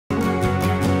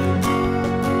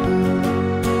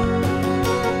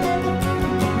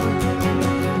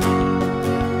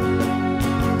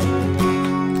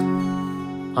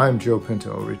I'm Joe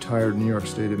Pinto, a retired New York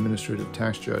State Administrative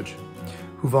Tax Judge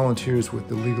who volunteers with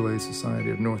the Legal Aid Society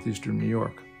of Northeastern New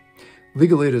York.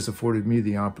 Legal Aid has afforded me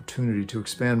the opportunity to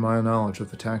expand my knowledge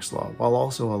of the tax law while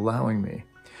also allowing me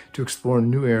to explore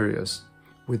new areas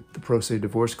with the pro se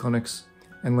divorce clinics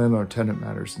and landlord-tenant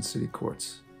matters in city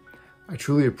courts. I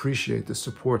truly appreciate the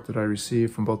support that I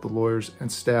receive from both the lawyers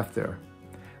and staff there.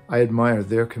 I admire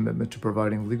their commitment to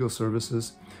providing legal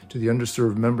services to the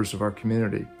underserved members of our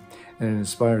community, and it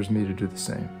inspires me to do the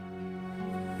same.